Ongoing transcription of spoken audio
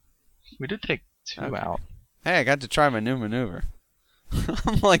We did take 2 out. Hey, I got to try my new maneuver.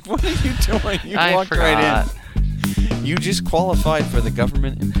 I'm like, what are you doing? You I walked forgot. right in. You just qualified for the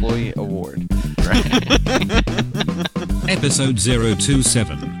Government Employee Award. Episode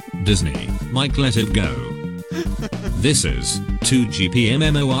 027, Disney, Mike Let It Go. This is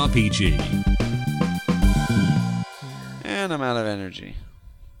 2GPMMORPG. And I'm out of energy.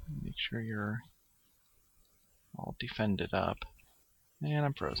 Make sure you're all defended up. And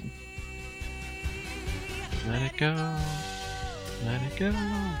I'm frozen. Let it go. Let it go.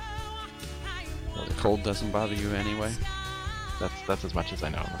 The cold doesn't bother you anyway? That's as much as I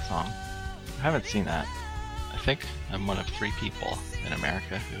know of the song. I haven't seen that. I think I'm one of 3 people in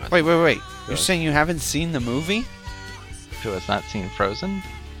America who has, Wait. You're saying you haven't seen the movie? who has not seen Frozen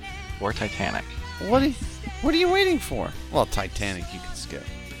or Titanic. What are you waiting for? Well, Titanic you can skip.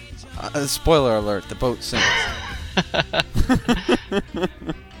 Spoiler alert, the boat sinks.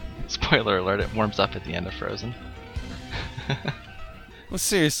 Spoiler alert, it warms up at the end of Frozen. Well,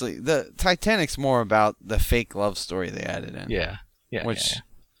 seriously, the Titanic's more about the fake love story they added in. Yeah. Which,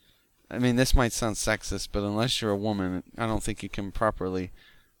 I mean, this might sound sexist, but unless you're a woman, I don't think you can properly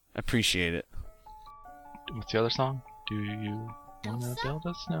appreciate it. What's the other song? Do you wanna build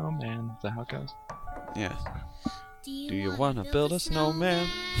a snowman? Is that how it goes? Yes. Do you wanna build a snowman?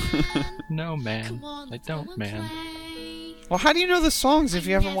 No, man. I don't, man. Well, how do you know the songs if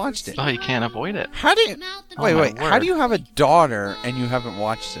you haven't watched it? Oh, you can't avoid it. How do you... Wait. my How word. do you have a daughter and you haven't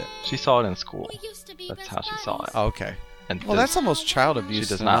watched it? She saw it in school. That's how she saw it. Oh, okay. And Well, that's almost child abuse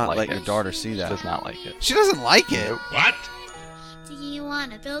does to not not like let it. your daughter see She that. does not like it. She doesn't like it. What? Do you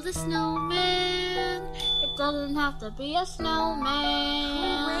wanna build a snowman? It doesn't have to be a snowman.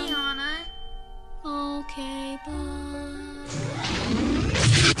 Wait on it. Okay, bye.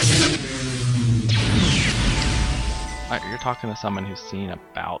 You're talking to someone who's seen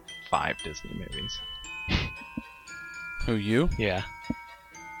about 5 Disney movies. Who, you? Yeah.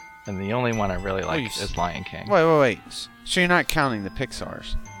 And the only one I really like is Lion King. Wait. So you're not counting the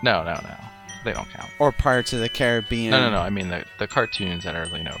Pixar's? No. They don't count. Or Pirates of the Caribbean? No. I mean the cartoons that are,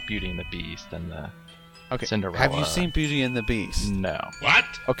 Beauty and the Beast and the Cinderella. Have you seen Beauty and the Beast? No. What?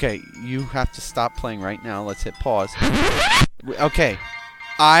 Okay, you have to stop playing right now. Let's hit pause. Okay,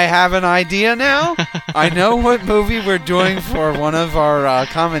 I have an idea now. I know what movie we're doing for one of our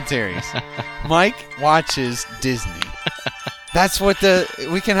commentaries. Mike watches Disney. That's what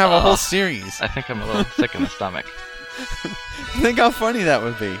we can have a whole series. I think I'm a little sick in the stomach. Think how funny that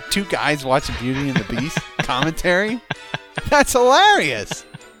would be. 2 guys watching Beauty and the Beast commentary. That's hilarious.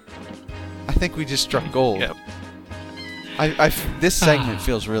 I think we just struck gold. Yep. This segment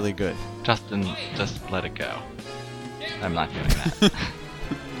feels really good. Justin, just let it go. I'm not doing that.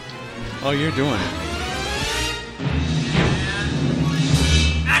 Oh, you're doing it.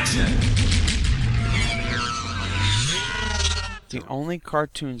 Action! The only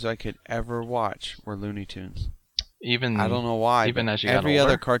cartoons I could ever watch were Looney Tunes. Even I don't know why. Even but as you got every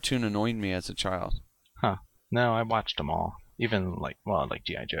older? other cartoon annoyed me as a child. Huh. No, I watched them all. Even like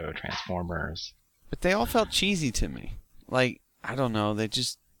G.I. Joe, Transformers. But they all felt cheesy to me. Like, I don't know,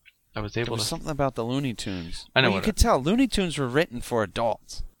 I was there able was to. something about the Looney Tunes. I know Well, you what could tell Looney Tunes were written for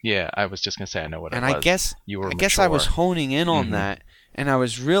adults. Yeah, I was just gonna say I know what And it was. I guess you were I guess I was mature. honing in on Mhm. that, and I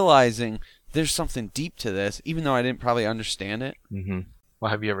was realizing there's something deep to this, even though I didn't probably understand it. Mm-hmm. Well,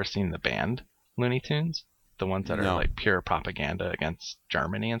 have you ever seen the band Looney Tunes? The ones that are No. like pure propaganda against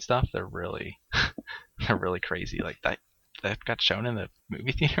Germany and stuff. They're really, they're really crazy. Like that got shown in the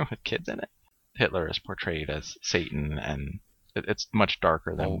movie theater with kids in it. Hitler is portrayed as Satan, and it's much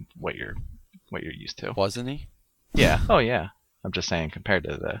darker than what you're used to. Wasn't he? Yeah. Oh yeah. I'm just saying compared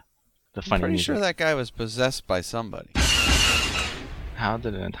to the I'm funny pretty music. sure that guy was possessed by somebody. How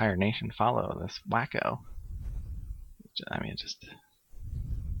did an entire nation follow this wacko? I mean, just.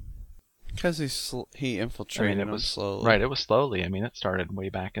 Because he infiltrated it them was slowly. Right, it was slowly. I mean, it started way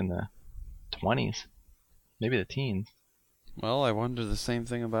back in the 20s, maybe the teens. Well, I wonder the same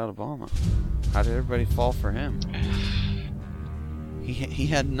thing about Obama. How did everybody fall for him? He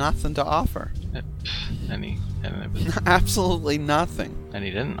had nothing to offer. And it was, Absolutely nothing. and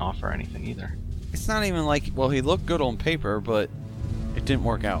he didn't offer anything either. It's not even like, well, he looked good on paper, but it didn't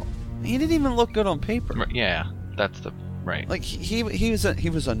work out. He didn't even look good on paper. Yeah, that's the right. Like he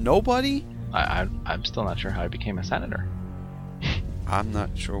was a nobody. I'm still not sure how he became a senator. I'm not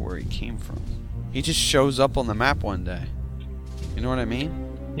sure where he came from. He just shows up on the map one day. You know what I mean?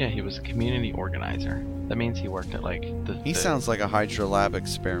 Yeah, he was a community organizer. That means he worked at like He sounds like a Hydra Lab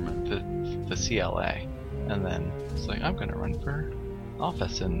experiment. the CLA, and then it's like I'm gonna run for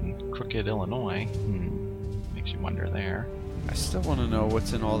office in Crooked, Illinois. Makes you wonder there. I still want to know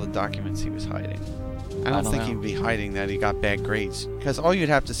what's in all the documents he was hiding. I don't think know. he'd be hiding that he got bad grades. Because all you'd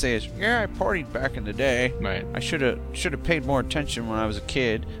have to say is, yeah, I partied back in the day. Right. I should have paid more attention when I was a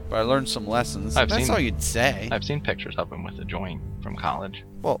kid, but I learned some lessons. That's all you'd say. I've seen pictures of him with a joint from college.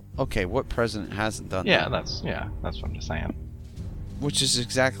 Well, okay, what president hasn't done Yeah, that? that's what I'm just saying. Which is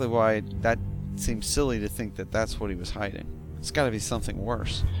exactly why that seems silly to think that that's what he was hiding. It's got to be something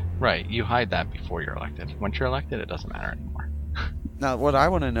worse. Right. You hide that before you're elected. Once you're elected, it doesn't matter anymore. Now, what I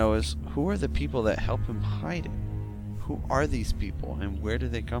want to know is, who are the people that help him hide it? Who are these people, and where do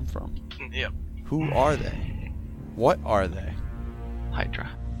they come from? Yep. Who are they? What are they? Hydra.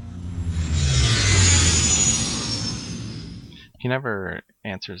 He never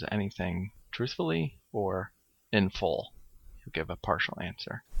answers anything truthfully or in full. He'll give a partial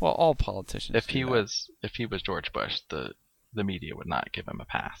answer. Well, all politicians. If do he that. was George Bush, the media would not give him a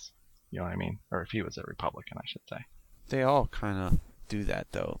pass. You know what I mean? Or if he was a Republican, I should say. They all kind of do that,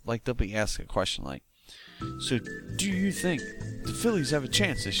 though. Like, they'll be asked a question like, so, do you think the Phillies have a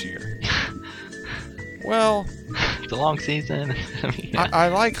chance this year? Well, It's a long season. I mean, I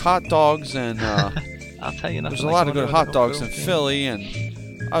like hot dogs, and I'll tell you nothing. there's a like lot of going good to hot the dogs in Phillies. Philly,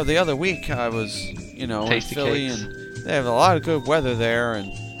 and the other week I was, in Tasty Philly, Cakes. and they have a lot of good weather there,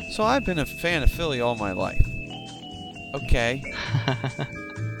 and so I've been a fan of Philly all my life. Okay.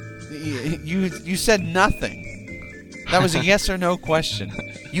 You said nothing. That was a yes or no question.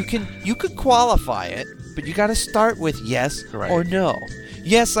 You could qualify it, but you got to start with yes Right. or no.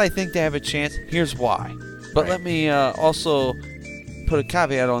 Yes, I think they have a chance. Here's why. But Right. let me also put a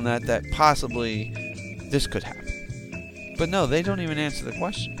caveat on that possibly this could happen. But no, they don't even answer the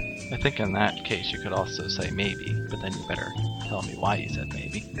question. I think in that case you could also say maybe, but then you better tell me why you said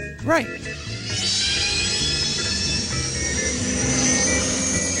maybe. Right.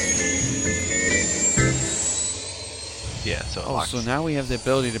 Yeah, so it Oh, locks. so now we have the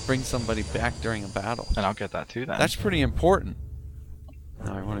ability to bring somebody back during a battle. And I'll get that too then. That's pretty important.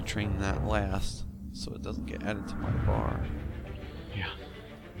 Now I want to train that last, so it doesn't get added to my bar. Yeah.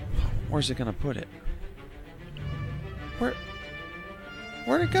 Where's it gonna put it?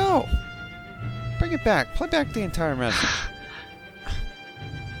 Where'd it go? Bring it back. Play back the entire message.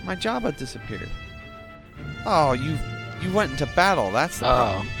 My Jabba disappeared. Oh, you went into battle. That's the Oh,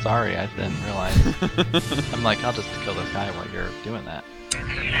 problem. sorry, I didn't realize. I'm like, I'll just kill this guy while you're doing that.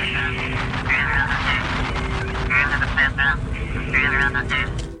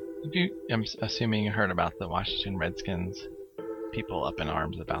 I'm assuming you heard about the Washington Redskins people up in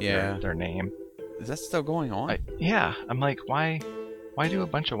arms about Yeah. their name. Is that still going on? Yeah, I'm like, why do a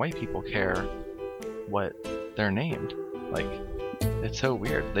bunch of white people care what they're named? Like, it's so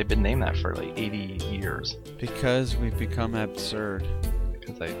weird. They've been named that for like 80 years Because we've become absurd.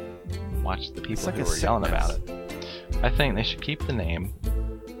 because I watched the people like who a were yelling sickness. about it. I think they should keep the name,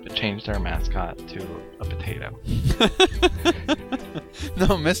 but change their mascot to a potato. No,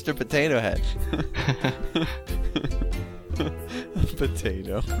 Mr. Potato Head.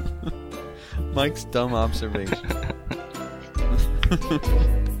 Potato. Mike's dumb observation.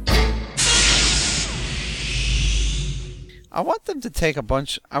 I want them to take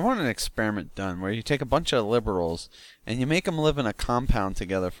I want an experiment done where you take a bunch of liberals and you make them live in a compound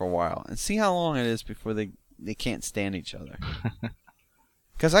together for a while and see how long it is before they can't stand each other.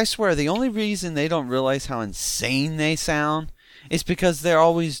 Because I swear, the only reason they don't realize how insane they sound is because they're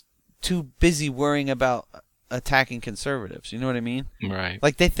always too busy worrying about attacking conservatives. You know what I mean? Right.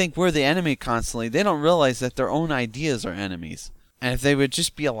 Like, they think we're the enemy constantly. They don't realize that their own ideas are enemies. And if they would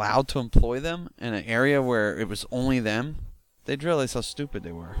just be allowed to employ them in an area where it was only them, they'd realize how stupid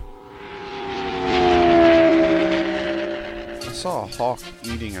they were. I saw a hawk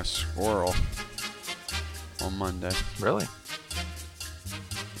eating a squirrel on Monday. Really?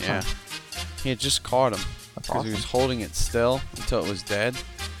 Yeah. He had just caught him That's because he was awesome. holding it still until it was dead.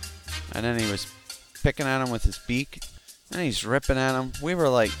 And then he was picking at him with his beak. And he's ripping at him. We were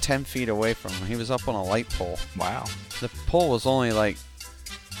like 10 feet away from him. He was up on a light pole. Wow. The pole was only like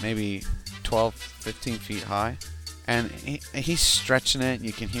maybe 12, 15 feet high. And he's stretching it, and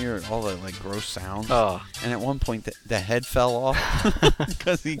you can hear all the like gross sounds. Oh. And at one point, the head fell off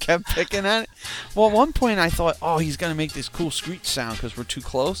because he kept picking at it. Well, at one point, I thought, oh, he's going to make this cool screech sound because we're too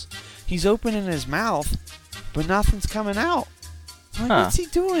close. He's opening his mouth, but nothing's coming out. I'm like, Huh. what's he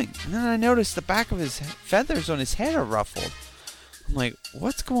doing? And then I noticed the back of his feathers on his head are ruffled. I'm like,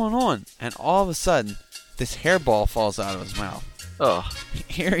 what's going on? And all of a sudden, this hairball falls out of his mouth. Oh.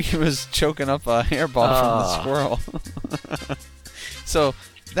 Here he was choking up a hairball from the squirrel. So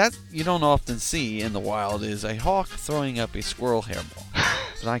that you don't often see in the wild is a hawk throwing up a squirrel hairball.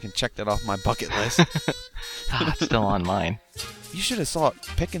 then I can check that off my bucket list. It's still on mine. You should have saw it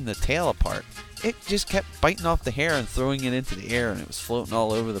picking the tail apart. It just kept biting off the hair and throwing it into the air, and it was floating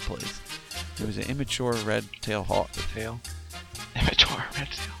all over the place. It was an immature red-tailed hawk. The tail. Immature red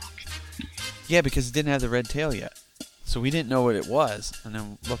tail. Yeah, because it didn't have the red tail yet. So we didn't know what it was, and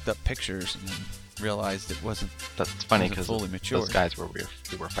then looked up pictures and then realized it wasn't. That's funny Wasn't because fully mature. those guys we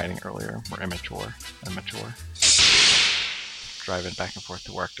were fighting earlier were immature. Driving back and forth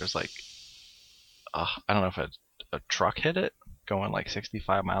to work, there's like, I don't know if a truck hit it going like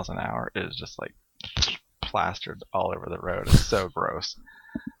 65 miles an hour. It is just like plastered all over the road. It's so gross.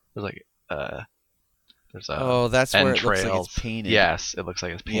 There's like there's that's where it looks like entrails. it's painted. Yes, it looks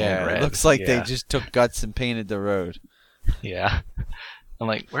like it's painted Yeah, red. it looks like they Yeah. just took guts and painted the road. Yeah. I'm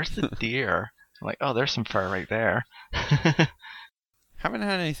like, where's the deer? I'm like, oh, there's some fur right there. Haven't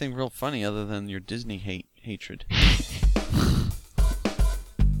had anything real funny other than your Disney hatred.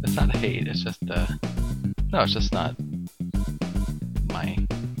 It's not hate. It's just no, it's just not my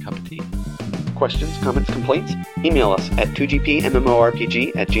cup of tea. Questions, comments, complaints? Email us at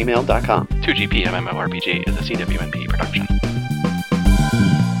 2gpmmorpg@gmail.com. 2GP MMORPG is a CWNP production.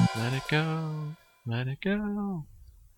 Let it go. Let it go.